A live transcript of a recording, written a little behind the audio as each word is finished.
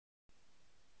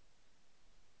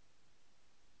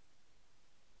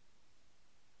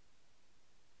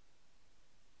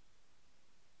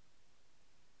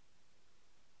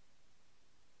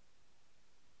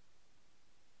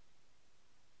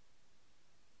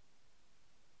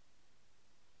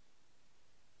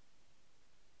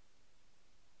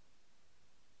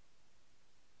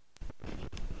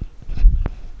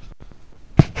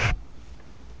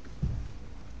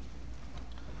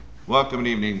Welcome and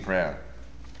evening prayer.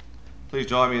 Please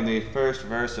join me in the first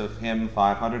verse of hymn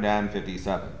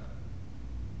 557.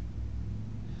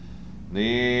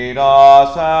 Lead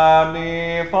us,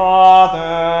 Heavenly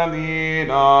Father, lead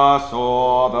us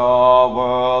o'er the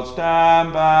world's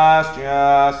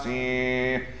tempestuous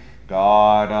sea.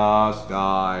 Guide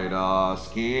us,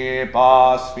 keep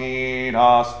us, feed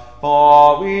us,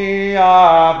 for we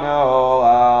have no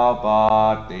help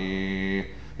but Thee.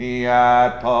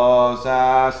 Yet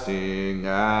possessing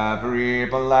every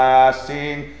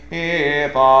blessing,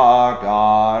 if our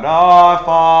God, our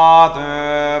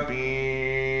Father be.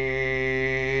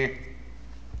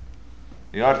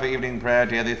 The Art of Evening Prayer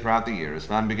daily throughout the year is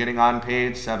found beginning on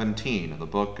page 17 of the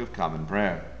Book of Common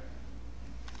Prayer.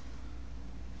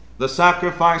 The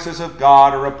sacrifices of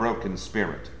God are a broken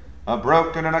spirit. A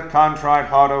broken and a contrite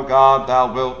heart, O God,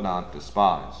 thou wilt not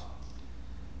despise.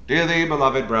 Dearly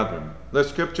beloved brethren, the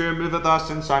Scripture moveth us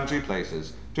in sundry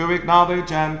places to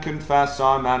acknowledge and confess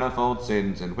our manifold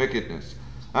sins and wickedness,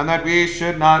 and that we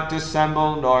should not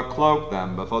dissemble nor cloak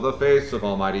them before the face of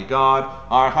Almighty God,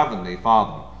 our Heavenly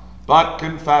Father, but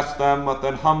confess them with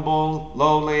an humble,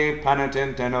 lowly,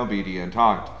 penitent, and obedient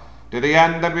heart, to the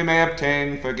end that we may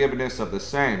obtain forgiveness of the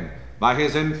same by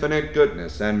His infinite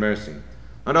goodness and mercy.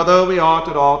 And although we ought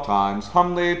at all times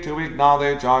humbly to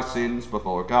acknowledge our sins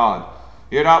before God,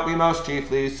 yet ought we most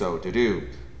chiefly so to do,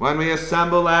 when we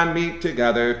assemble and meet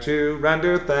together to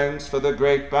render thanks for the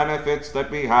great benefits that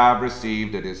we have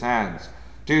received at His hands,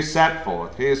 to set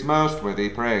forth His most worthy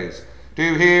praise,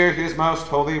 to hear His most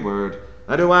holy word,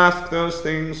 and to ask those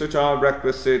things which are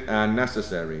requisite and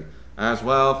necessary, as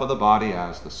well for the body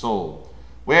as the soul.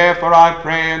 Wherefore I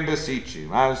pray and beseech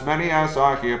you, as many as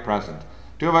are here present,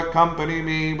 to accompany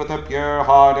me with a pure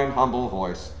heart and humble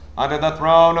voice unto the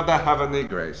throne of the heavenly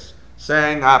grace,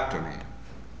 saying after me,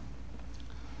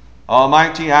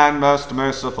 Almighty and most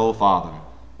merciful Father,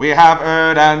 we have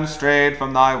erred and strayed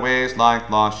from thy ways like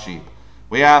lost sheep.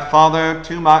 We have followed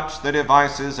too much the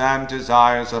devices and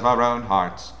desires of our own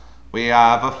hearts. We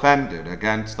have offended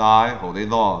against thy holy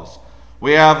laws.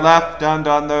 We have left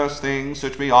undone those things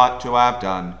which we ought to have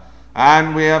done,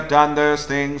 and we have done those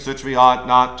things which we ought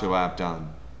not to have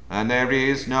done, and there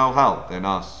is no help in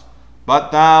us.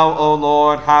 But thou, O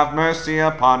Lord, have mercy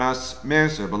upon us,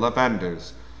 miserable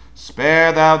offenders.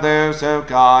 Spare thou those, O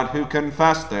God, who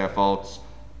confess their faults.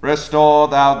 Restore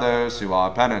thou those who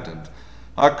are penitent,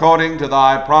 according to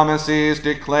thy promises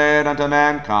declared unto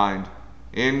mankind,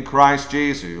 in Christ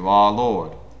Jesus our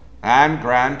Lord. And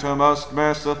grant, O most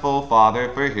merciful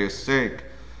Father, for his sake,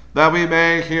 that we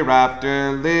may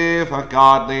hereafter live a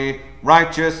godly,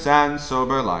 righteous, and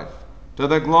sober life, to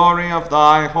the glory of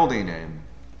thy holy name.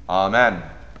 Amen.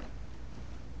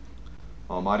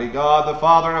 Almighty God, the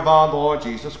Father of our Lord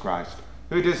Jesus Christ,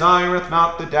 who desireth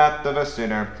not the death of a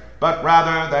sinner, but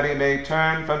rather that he may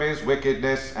turn from his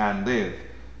wickedness and live,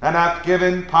 and hath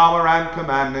given power and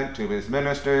commandment to his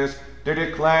ministers to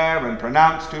declare and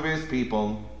pronounce to his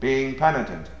people, being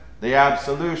penitent, the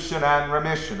absolution and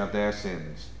remission of their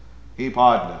sins. He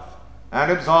pardoneth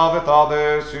and absolveth all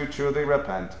those who truly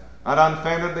repent and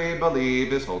unfeignedly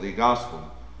believe his holy gospel.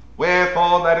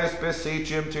 Wherefore let us beseech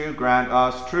him to grant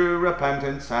us true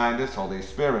repentance and his Holy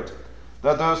Spirit,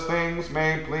 that those things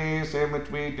may please him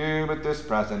which we do at this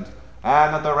present,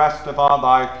 and that the rest of our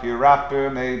life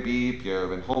hereafter may be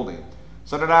pure and holy,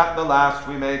 so that at the last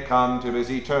we may come to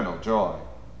his eternal joy.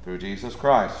 Through Jesus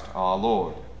Christ our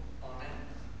Lord. Amen.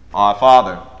 Our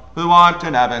Father, who art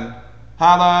in heaven,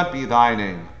 hallowed be thy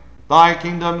name. Thy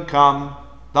kingdom come,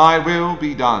 thy will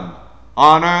be done,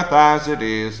 on earth as it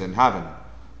is in heaven.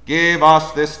 Give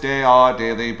us this day our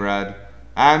daily bread,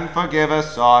 and forgive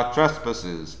us our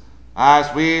trespasses,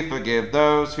 as we forgive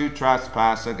those who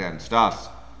trespass against us.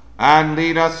 And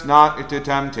lead us not into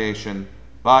temptation,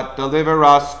 but deliver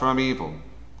us from evil.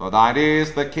 For thine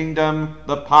is the kingdom,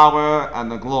 the power,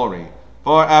 and the glory,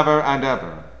 forever and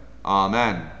ever.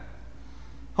 Amen.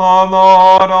 O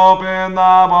Lord, open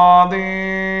thou our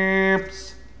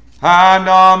lips, and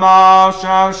our mouth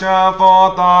shall shout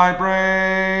forth thy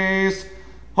praise.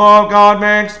 O God,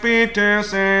 make speed to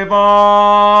save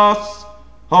us.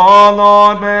 O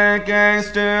Lord, make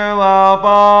haste to help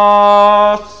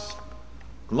us.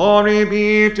 Glory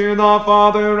be to the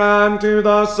Father, and to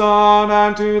the Son,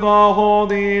 and to the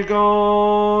Holy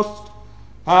Ghost,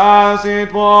 as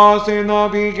it was in the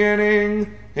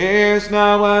beginning, is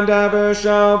now, and ever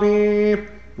shall be,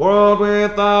 world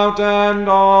without end.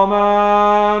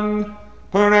 Amen.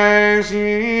 Praise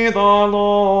ye the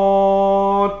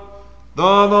Lord. The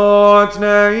Lord's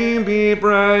name be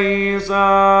praised. You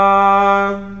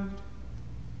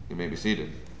may be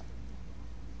seated.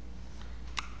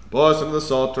 Portion of the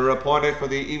Psalter appointed for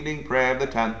the evening prayer of the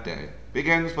 10th day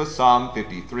begins with Psalm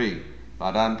 53,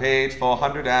 found on page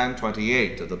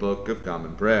 428 of the Book of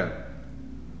Common Prayer.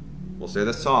 We'll say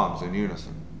the Psalms in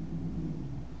unison.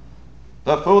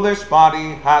 The foolish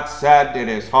body hath said in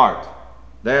his heart,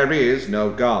 There is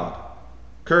no God.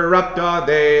 Corrupt are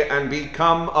they, and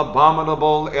become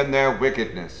abominable in their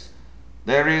wickedness.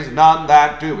 There is none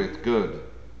that doeth good.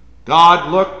 God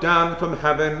looked down from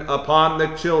heaven upon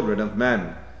the children of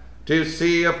men, to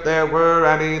see if there were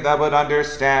any that would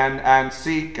understand and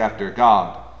seek after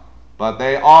God. But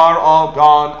they are all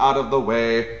gone out of the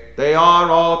way, they are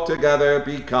altogether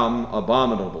become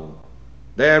abominable.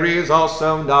 There is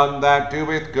also none that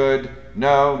doeth good,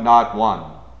 no, not one.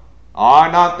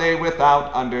 Are not they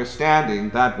without understanding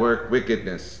that work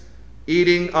wickedness,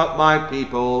 eating up my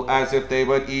people as if they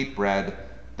would eat bread?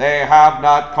 They have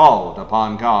not called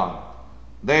upon God.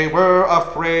 They were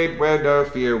afraid where no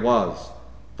fear was.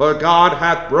 For God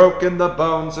hath broken the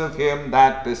bones of him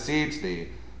that besieged thee.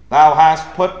 Thou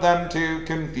hast put them to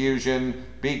confusion,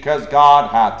 because God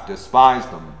hath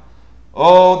despised them.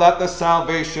 O that the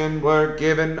salvation were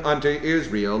given unto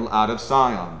Israel out of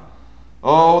Zion!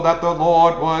 O that the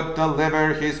Lord would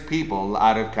deliver his people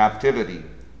out of captivity!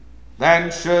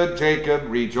 Then should Jacob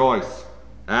rejoice,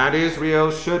 and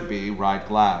Israel should be right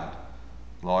glad.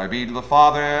 Glory be to the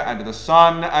Father, and to the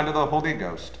Son, and to the Holy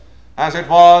Ghost, as it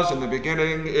was in the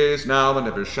beginning, is now, and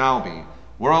ever shall be,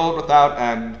 world without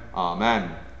end.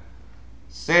 Amen.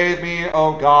 Save me,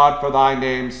 O God, for thy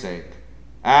name's sake,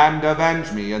 and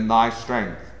avenge me in thy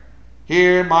strength.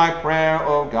 Hear my prayer,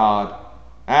 O God,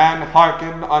 and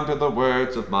hearken unto the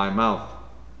words of my mouth.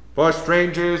 For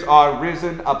strangers are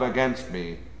risen up against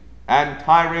me, and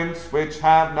tyrants which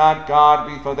have not God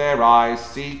before their eyes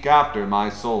seek after my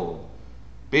soul.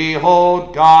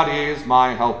 Behold, God is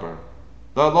my helper.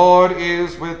 The Lord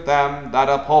is with them that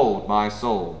uphold my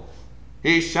soul.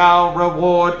 He shall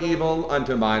reward evil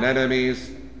unto mine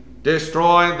enemies.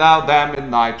 Destroy thou them in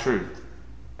thy truth.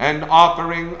 An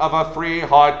offering of a free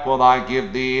heart will I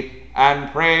give thee,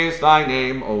 and praise thy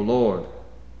name, O Lord,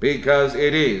 because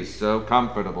it is so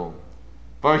comfortable.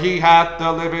 For he hath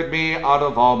delivered me out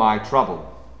of all my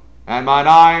trouble, and mine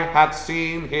eye hath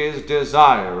seen his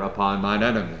desire upon mine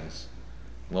enemies.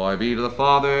 Glory be to the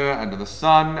Father, and to the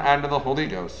Son, and to the Holy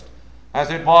Ghost, as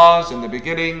it was in the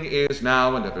beginning, is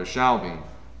now, and ever shall be,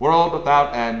 world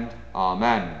without end.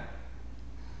 Amen.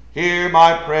 Hear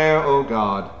my prayer, O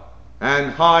God,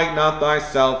 and hide not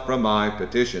thyself from my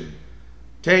petition.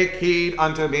 Take heed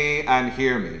unto me, and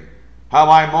hear me, how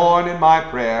I mourn in my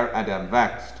prayer, and am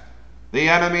vexed. The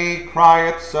enemy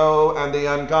crieth so, and the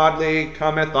ungodly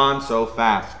cometh on so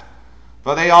fast.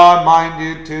 For they are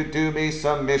minded to do me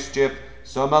some mischief,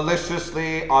 so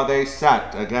maliciously are they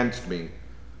set against me.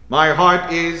 My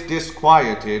heart is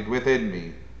disquieted within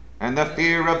me, and the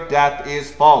fear of death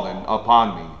is fallen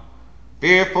upon me.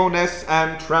 Fearfulness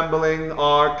and trembling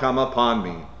are come upon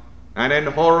me, and an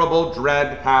horrible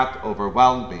dread hath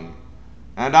overwhelmed me.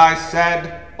 And I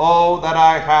said, Oh, that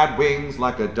I had wings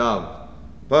like a dove,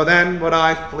 for then would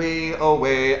I flee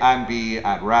away and be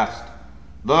at rest.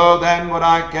 Lo, then would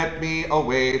I get me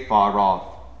away far off,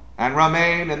 and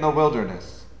remain in the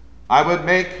wilderness. I would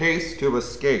make haste to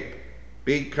escape,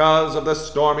 because of the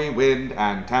stormy wind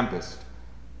and tempest.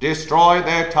 Destroy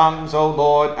their tongues, O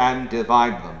Lord, and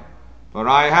divide them. For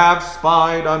I have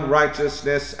spied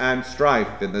unrighteousness and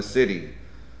strife in the city.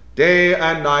 Day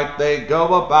and night they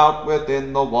go about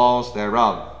within the walls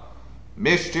thereof.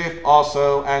 Mischief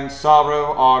also and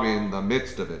sorrow are in the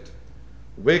midst of it.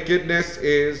 Wickedness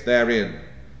is therein.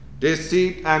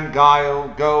 Deceit and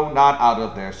guile go not out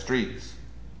of their streets.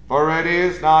 For it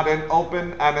is not an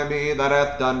open enemy that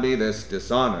hath done me this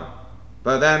dishonor,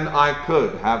 for then I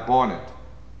could have borne it.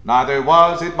 Neither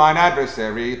was it mine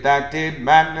adversary that did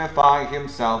magnify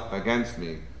himself against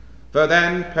me, for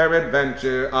then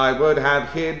peradventure I would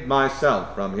have hid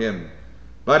myself from him.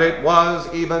 But it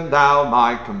was even thou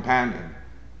my companion,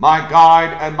 my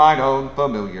guide and mine own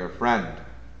familiar friend.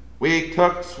 We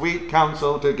took sweet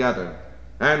counsel together,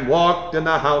 and walked in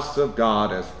the house of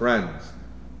God as friends.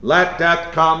 Let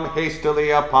death come hastily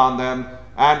upon them,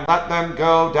 and let them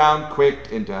go down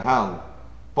quick into hell.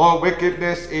 For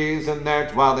wickedness is in their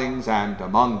dwellings and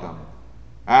among them.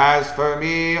 As for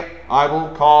me, I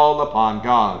will call upon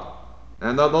God,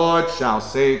 and the Lord shall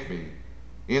save me.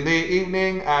 In the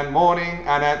evening and morning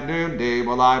and at noonday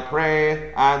will I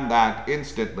pray, and that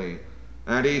instantly,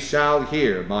 and he shall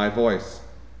hear my voice.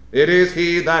 It is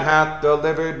he that hath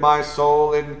delivered my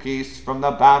soul in peace from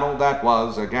the battle that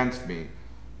was against me,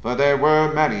 for there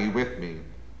were many with me.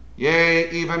 Yea,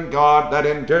 even God that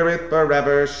endureth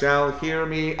forever shall hear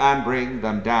me and bring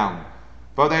them down.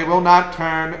 For they will not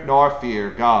turn nor fear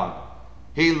God.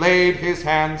 He laid his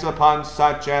hands upon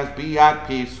such as be at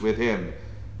peace with him,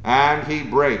 and he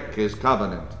brake his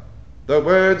covenant. The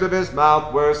words of his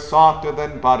mouth were softer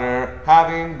than butter,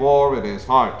 having war in his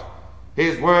heart.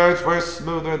 His words were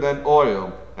smoother than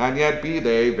oil, and yet be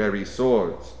they very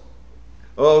swords.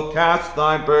 O cast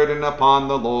thy burden upon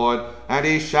the Lord, and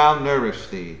he shall nourish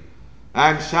thee,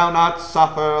 and shall not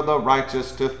suffer the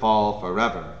righteous to fall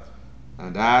forever.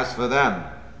 And as for them,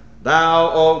 thou,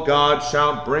 O God,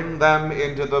 shalt bring them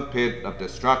into the pit of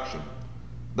destruction.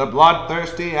 The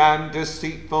bloodthirsty and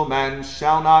deceitful men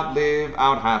shall not live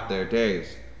out half their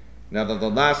days.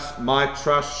 Nevertheless, my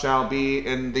trust shall be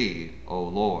in thee, O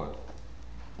Lord.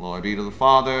 Glory be to the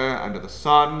Father, and to the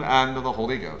Son, and to the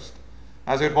Holy Ghost,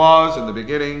 as it was in the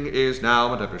beginning, is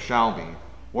now, and ever shall be,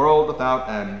 world without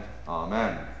end.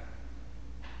 Amen.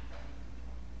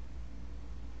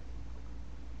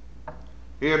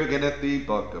 Here beginneth the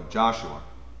book of Joshua.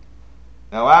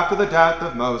 Now after the death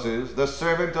of Moses, the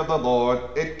servant of the Lord,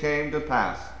 it came to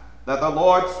pass that the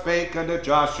Lord spake unto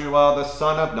Joshua the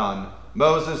son of Nun,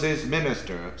 Moses'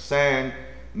 minister, saying,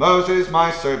 Moses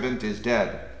my servant is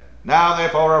dead. Now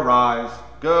therefore arise,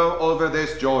 go over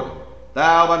this Jordan,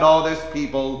 thou and all this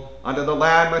people, unto the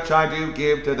land which I do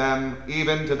give to them,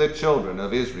 even to the children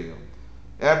of Israel.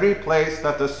 Every place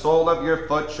that the sole of your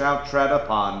foot shall tread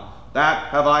upon, that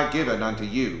have I given unto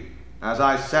you, as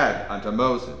I said unto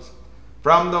Moses.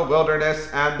 From the wilderness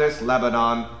and this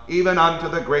Lebanon, even unto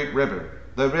the great river,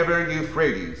 the river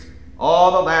Euphrates,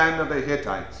 all the land of the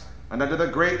Hittites, and unto the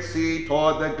great sea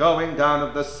toward the going down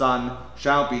of the sun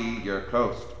shall be your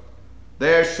coast.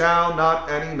 There shall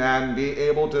not any man be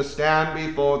able to stand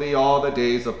before thee all the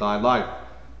days of thy life.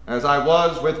 As I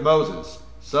was with Moses,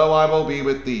 so I will be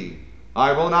with thee.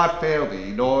 I will not fail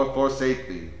thee, nor forsake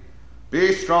thee.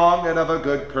 Be strong and of a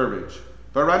good courage,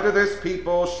 for unto this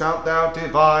people shalt thou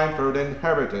divide for an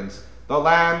inheritance the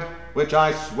land which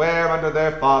I swear unto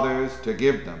their fathers to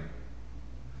give them.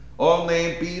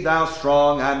 Only be thou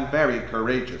strong and very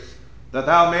courageous, that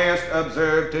thou mayest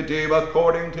observe to do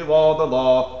according to all the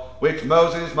law which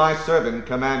Moses my servant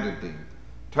commanded thee.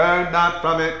 Turn not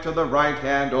from it to the right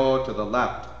hand or to the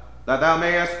left, that thou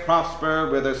mayest prosper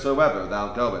whithersoever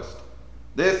thou goest.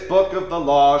 This book of the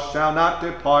law shall not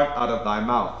depart out of thy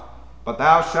mouth, but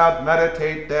thou shalt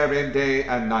meditate therein day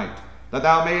and night, that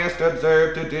thou mayest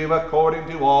observe to do according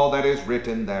to all that is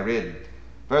written therein.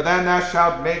 For then thou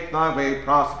shalt make thy way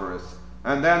prosperous,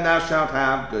 and then thou shalt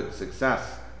have good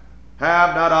success.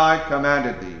 Have not I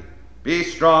commanded thee? Be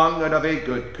strong and of a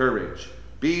good courage.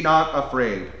 Be not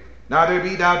afraid, neither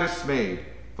be thou dismayed,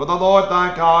 for the Lord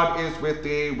thy God is with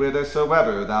thee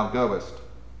whithersoever thou goest.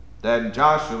 Then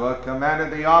Joshua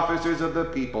commanded the officers of the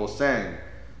people, saying,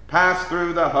 Pass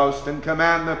through the host and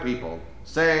command the people,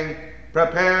 saying,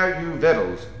 Prepare you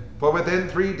victuals, for within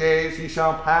 3 days ye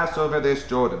shall pass over this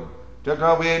Jordan, to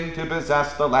go in to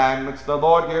possess the land which the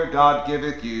Lord your God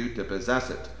giveth you to possess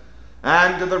it.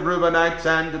 And to the Reubenites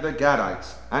and to the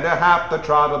Gadites, and to half the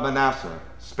tribe of Manasseh,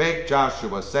 spake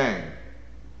Joshua, saying,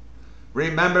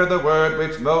 Remember the word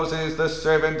which Moses the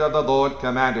servant of the Lord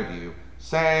commanded you,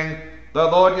 saying, The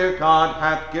Lord your God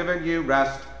hath given you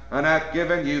rest, and hath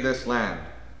given you this land.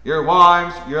 Your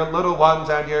wives, your little ones,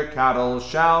 and your cattle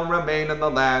shall remain in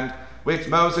the land which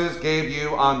Moses gave you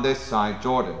on this side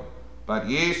Jordan. But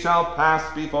ye shall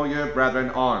pass before your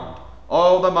brethren armed,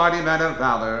 all the mighty men of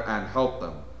valor, and help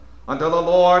them, until the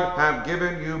Lord have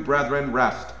given you brethren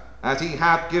rest, as he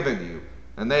hath given you,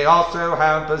 and they also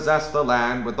have possessed the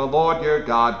land which the Lord your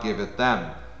God giveth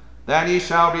them. Then ye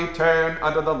shall return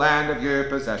unto the land of your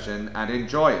possession, and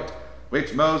enjoy it,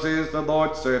 which Moses the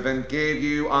Lord's servant gave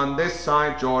you on this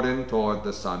side Jordan toward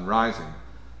the sun rising.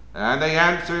 And they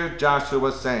answered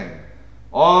Joshua, saying,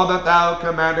 All that thou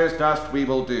commandest us we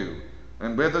will do,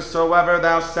 and whithersoever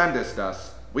thou sendest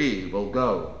us we will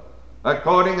go.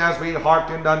 According as we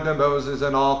hearkened unto Moses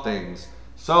in all things,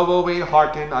 so will we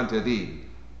hearken unto thee.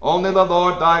 Only the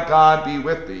Lord thy God be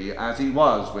with thee, as he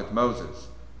was with Moses.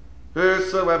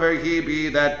 Whosoever he be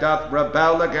that doth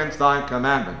rebel against thy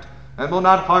commandment, and will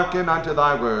not hearken unto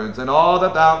thy words, and all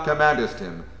that thou commandest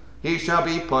him, he shall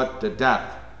be put to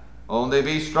death. Only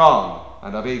be strong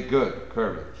and of a good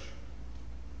courage.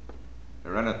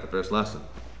 Here endeth the first lesson.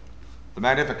 The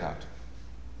Magnificat.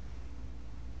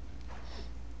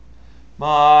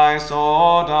 My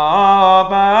soul doth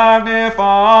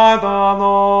magnify the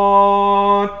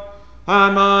Lord,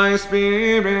 and my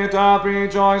spirit hath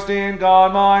rejoiced in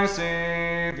God my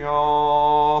Saviour.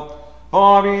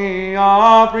 For he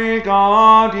hath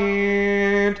regarded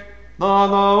the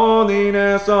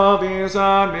lowliness of his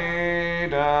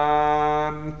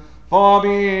handmaiden. For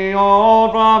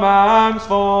behold, from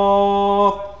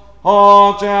henceforth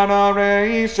all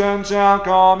generations shall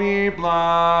call me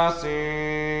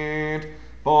blessed.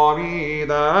 For he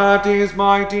that is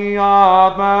mighty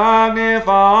hath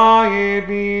magnified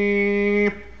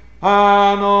me,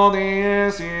 and holy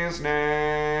is his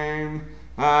name,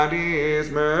 and his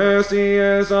mercy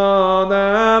is on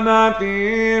them that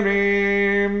fear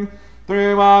him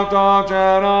throughout all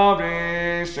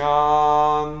generations.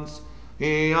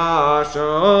 He hath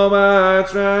showed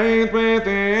strength with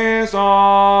his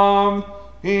arm.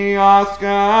 He hath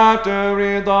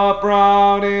scattered the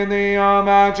proud in the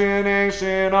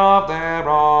imagination of their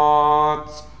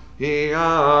hearts. He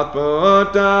hath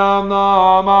put down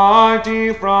the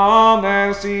mighty from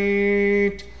their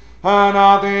seat, and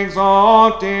hath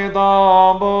exalted the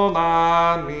humble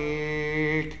and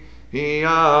meek. He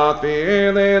hath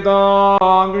filled the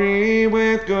hungry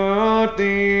with good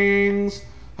things,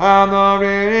 and the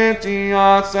rich he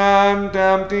hath sent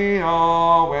empty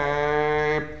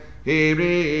away. He,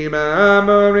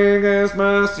 remembering his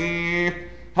mercy,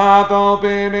 hath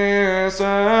opened his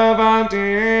servant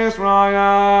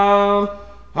Israel,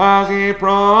 as he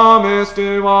promised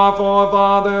to our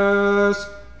forefathers,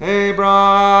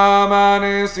 Abraham and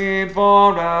his seed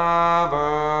forever.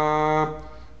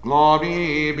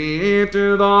 Glory be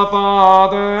to the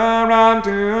Father, and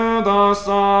to the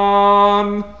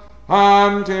Son,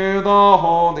 and to the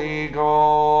Holy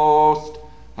Ghost,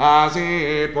 as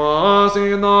it was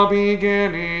in the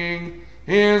beginning,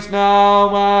 is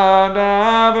now, and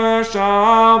ever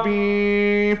shall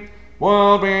be,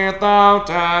 world without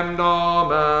end. Amen.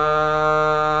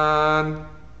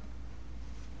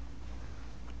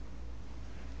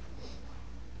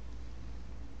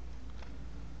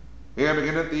 Here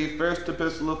beginneth the first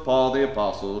epistle of Paul the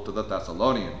Apostle to the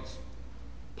Thessalonians.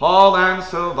 Paul and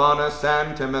Silvanus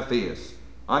and Timotheus,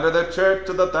 under the church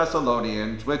of the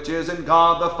Thessalonians, which is in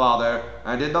God the Father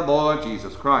and in the Lord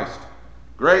Jesus Christ.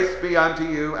 Grace be unto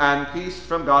you, and peace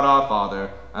from God our Father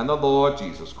and the Lord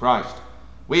Jesus Christ.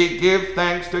 We give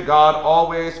thanks to God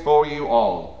always for you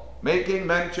all, making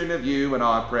mention of you in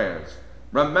our prayers,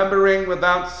 remembering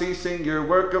without ceasing your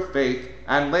work of faith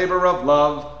and labor of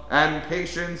love and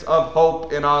patience of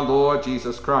hope in our Lord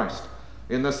Jesus Christ,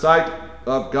 in the sight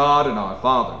of God and our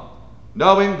Father,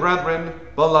 knowing, brethren,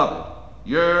 beloved,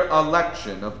 your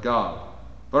election of God.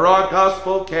 For our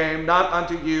gospel came not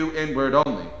unto you in word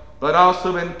only, but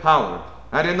also in power,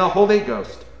 and in the Holy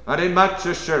Ghost, and in much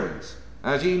assurance,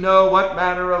 as ye know what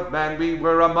manner of men we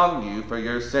were among you for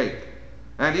your sake.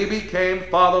 And ye became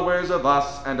followers of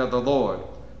us and of the Lord,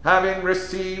 having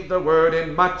received the word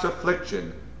in much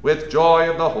affliction, with joy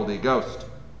of the Holy Ghost,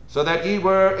 so that ye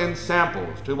were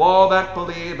ensamples to all that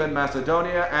believe in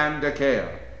Macedonia and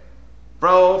Achaia.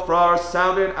 For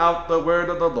sounded out the word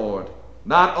of the Lord,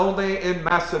 not only in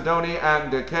Macedonia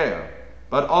and Achaia,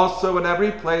 but also in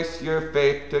every place your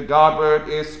faith to Godward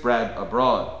is spread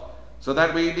abroad, so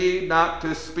that we need not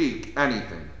to speak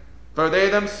anything. For they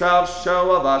themselves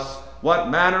show of us what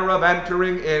manner of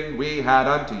entering in we had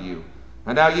unto you,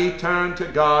 and how ye turned to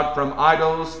God from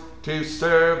idols to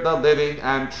serve the living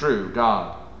and true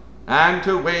God, and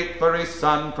to wait for his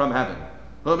Son from heaven,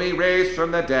 whom he raised from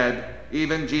the dead,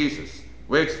 even Jesus,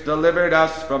 which delivered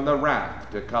us from the wrath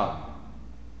to come.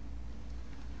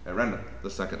 Here endeth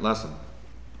the second lesson.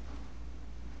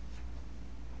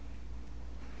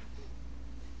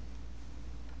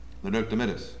 The Nunc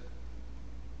Dimittis.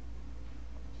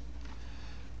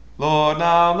 Lord,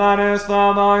 now lettest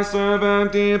thou thy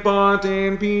servant depart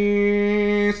in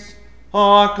peace,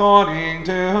 according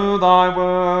to thy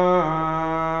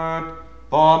word.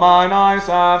 For mine eyes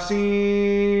have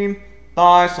seen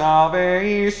thy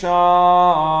salvation,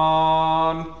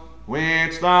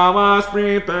 which thou hast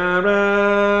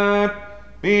prepared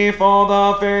before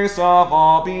the face of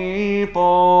all people,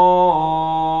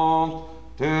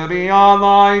 to be a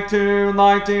light to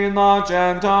lighten the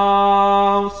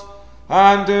Gentiles,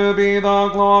 and to be the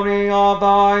glory of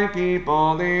thy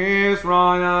people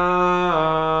Israel.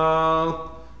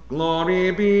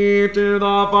 Glory be to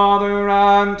the Father,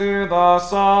 and to the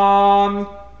Son,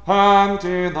 and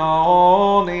to the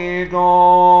Holy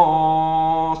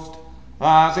Ghost,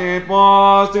 as it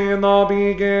was in the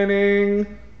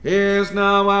beginning, is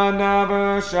now, and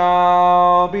ever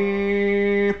shall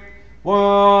be,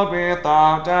 world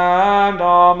without end.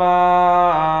 Amen.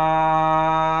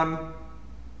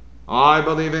 I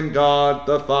believe in God,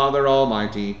 the Father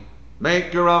Almighty,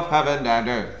 maker of heaven and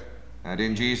earth, and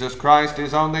in Jesus Christ,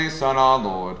 his only Son, our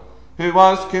Lord, who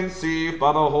was conceived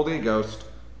by the Holy Ghost,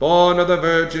 born of the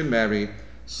Virgin Mary,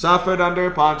 suffered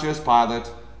under Pontius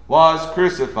Pilate, was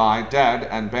crucified, dead,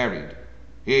 and buried.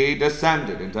 He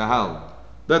descended into hell.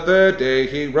 The third day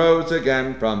he rose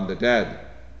again from the dead.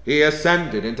 He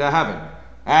ascended into heaven,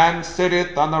 and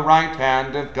sitteth on the right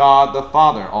hand of God the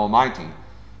Father Almighty.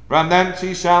 From thence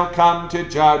he shall come to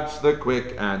judge the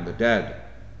quick and the dead.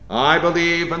 I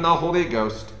believe in the Holy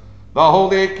Ghost, the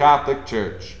Holy Catholic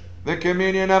Church, the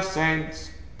communion of saints,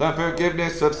 the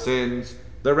forgiveness of sins,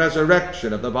 the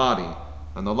resurrection of the body,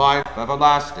 and the life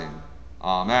everlasting.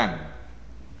 Amen.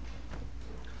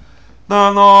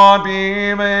 The Lord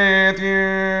be with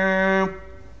you,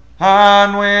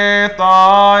 and with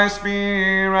thy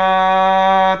spirit.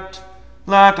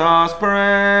 Let us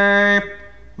pray.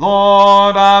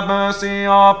 Lord, have mercy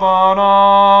upon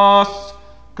us.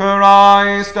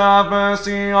 Christ, have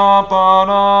mercy upon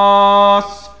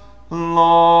us.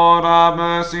 Lord, have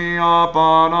mercy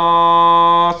upon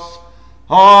us.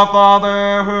 Our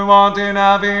Father, who art in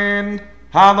heaven,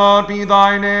 hallowed be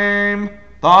thy name.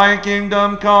 Thy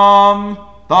kingdom come,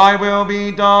 thy will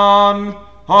be done,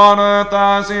 on earth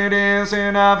as it is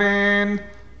in heaven.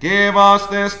 Give us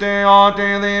this day our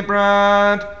daily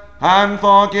bread, and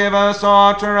forgive us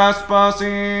our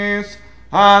trespasses,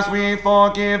 as we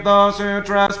forgive those who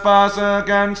trespass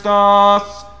against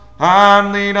us.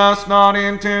 And lead us not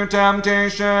into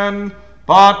temptation,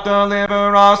 but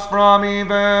deliver us from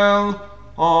evil.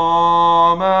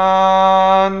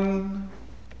 Amen.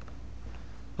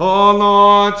 O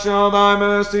Lord, show thy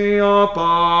mercy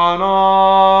upon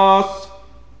us,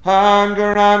 and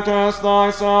grant us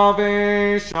thy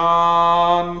salvation.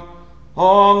 O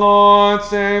Lord,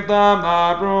 save them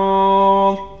that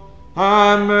rule,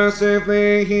 and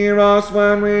mercifully hear us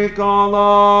when we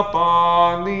call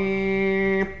upon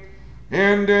thee.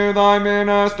 Endue thy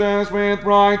ministers with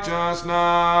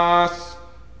righteousness,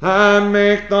 and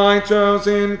make thy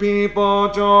chosen people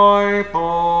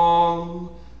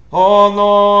joyful. O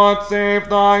Lord, save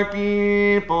thy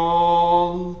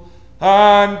people,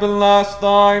 and bless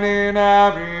thine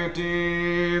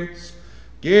inheritance.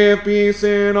 Give peace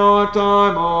in our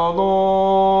time, O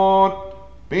Lord,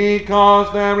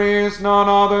 because there is none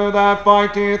other that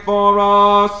fighteth for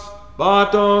us,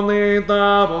 but only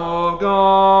thou, O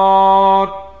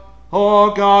God.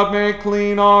 O God, make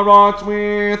clean our hearts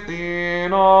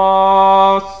within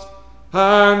us,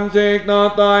 and take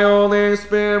not thy Holy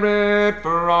Spirit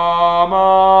from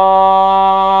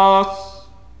us.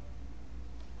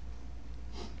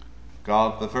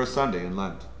 God, the first Sunday in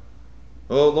Lent.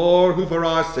 O Lord, who for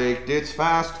our sake didst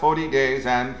fast 40 days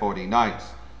and 40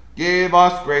 nights, give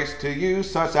us grace to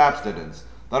use such abstinence,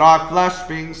 that our flesh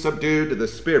being subdued to the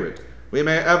Spirit, we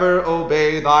may ever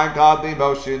obey thy godly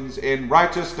motions in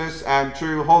righteousness and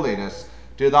true holiness,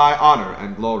 to thy honor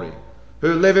and glory,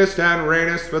 who livest and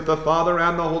reignest with the Father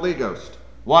and the Holy Ghost,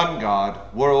 one God,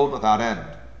 world without end.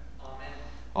 Amen.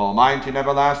 Almighty and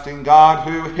everlasting God,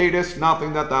 who hatest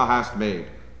nothing that thou hast made,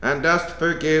 and dost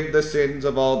forgive the sins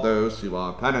of all those who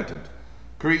are penitent,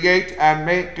 create and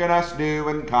make in us new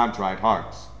and contrite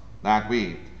hearts, that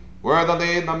we,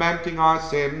 worthily lamenting our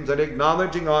sins and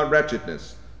acknowledging our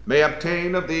wretchedness, may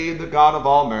obtain of thee, the God of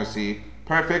all mercy,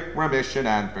 perfect remission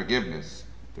and forgiveness,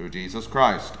 through Jesus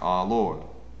Christ our Lord.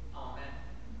 Amen.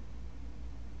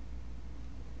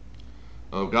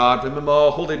 O God, from whom all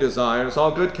holy desires,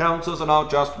 all good counsels, and all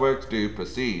just works do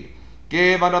proceed,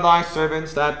 give unto thy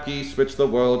servants that peace which the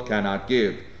world cannot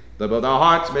give, that both our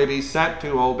hearts may be set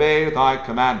to obey thy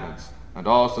commandments, and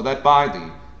also that by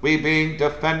thee, we being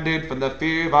defended from the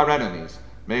fear of our enemies,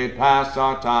 may pass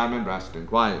our time in rest and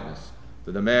quietness,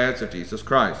 through the merits of Jesus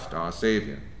Christ our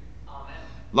Saviour. Amen.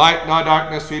 Lighten our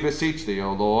darkness, we beseech thee,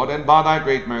 O Lord, and by thy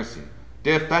great mercy,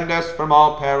 defend us from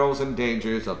all perils and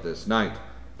dangers of this night,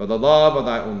 for the love of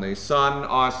thy only Son,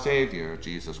 our Saviour,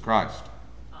 Jesus Christ.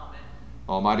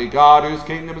 Almighty God, whose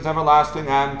kingdom is everlasting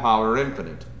and power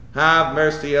infinite, have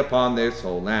mercy upon this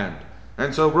whole land,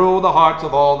 and so rule the hearts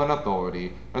of all in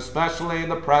authority, especially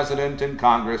the President and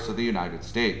Congress of the United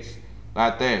States,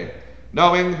 that they,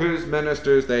 knowing whose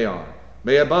ministers they are,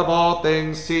 may above all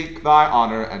things seek thy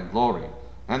honor and glory,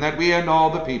 and that we and all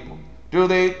the people,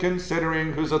 duly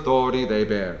considering whose authority they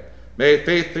bear, may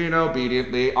faithfully and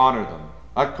obediently honor them,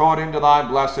 according to thy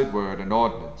blessed word and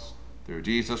ordinance. Through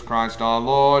Jesus Christ our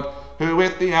Lord, who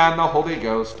with thee and the Holy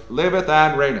Ghost liveth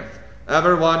and reigneth,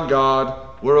 ever one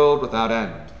God, world without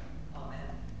end. Amen.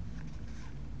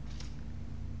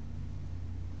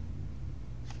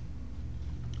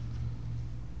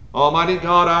 Almighty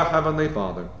God, our heavenly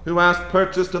Father, who hast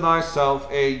purchased to thyself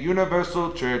a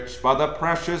universal church by the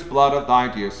precious blood of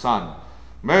thy dear Son,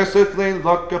 mercifully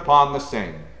look upon the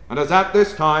same, and as at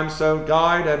this time so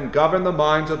guide and govern the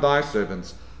minds of thy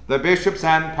servants, the bishops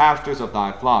and pastors of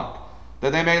thy flock,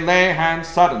 that they may lay hands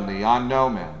suddenly on no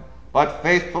man, but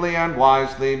faithfully and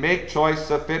wisely make choice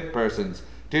of fit persons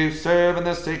to serve in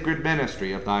the sacred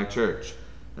ministry of thy church.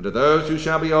 And to those who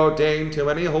shall be ordained to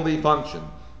any holy function,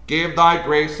 give thy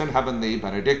grace and heavenly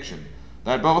benediction,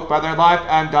 that both by their life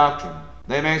and doctrine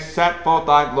they may set forth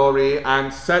thy glory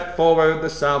and set forward the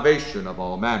salvation of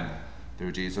all men,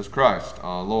 through Jesus Christ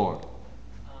our Lord.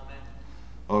 Amen.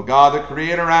 O God, the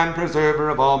creator and preserver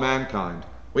of all mankind,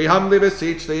 we humbly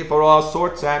beseech thee for all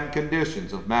sorts and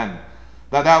conditions of men,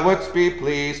 that thou wouldst be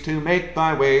pleased to make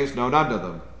thy ways known unto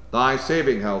them, thy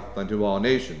saving health unto all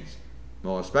nations.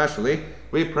 More especially,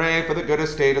 we pray for the good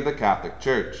estate of the Catholic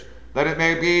Church, that it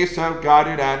may be so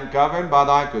guided and governed by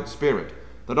thy good Spirit,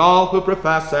 that all who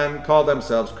profess and call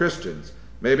themselves Christians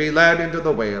may be led into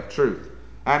the way of truth,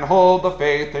 and hold the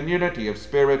faith and unity of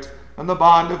spirit, and the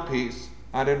bond of peace,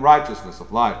 and in righteousness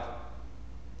of life.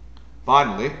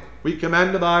 Finally, we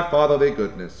commend to thy fatherly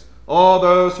goodness all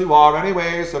those who are any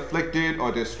ways afflicted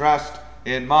or distressed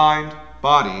in mind,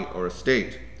 body, or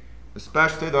estate,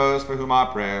 especially those for whom our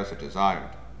prayers are desired.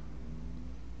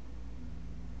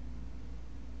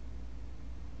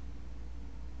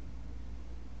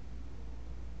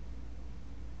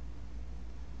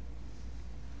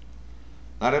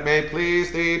 That it may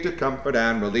please thee to comfort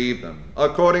and relieve them,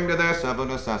 according to their several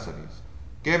necessities,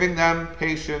 giving them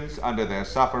patience under their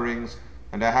sufferings,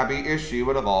 and a happy issue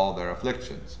out of all their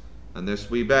afflictions. And this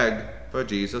we beg for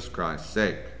Jesus Christ's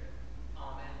sake.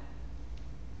 Amen.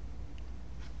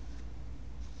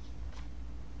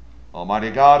 Almighty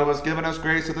God, who has given us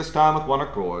grace at this time with one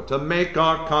accord, to make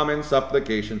our common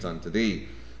supplications unto thee,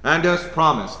 and hast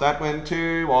promised that when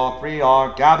 2 or 3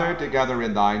 are gathered together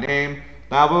in thy name,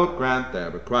 thou wilt grant their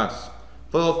requests.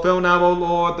 Fulfill now, O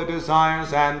Lord, the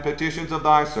desires and petitions of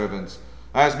thy servants,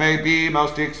 as may be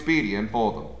most expedient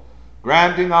for them,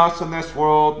 granting us in this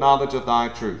world knowledge of thy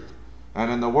truth,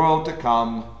 and in the world to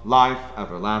come life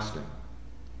everlasting.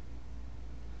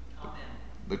 Amen.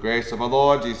 The grace of our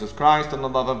Lord Jesus Christ, and the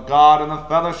love of God, and the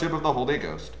fellowship of the Holy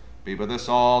Ghost be with us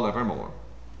all evermore.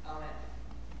 Amen.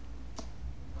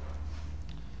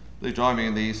 Please join me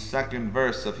in the second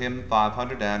verse of hymn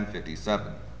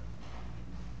 557.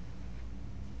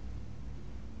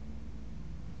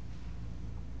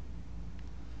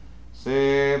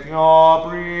 Saviour,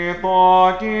 breathe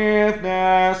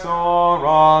forgiveness o'er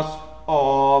us,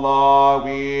 all our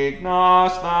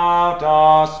weakness thou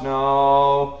dost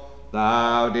know.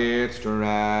 Thou didst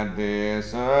tread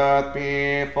this earth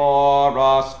before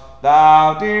us,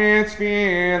 thou didst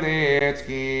feel its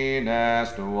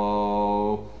keenest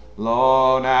woe.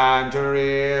 Lone and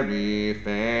dreary,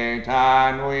 faint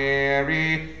and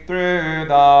weary, through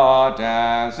the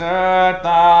desert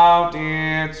thou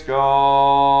didst go.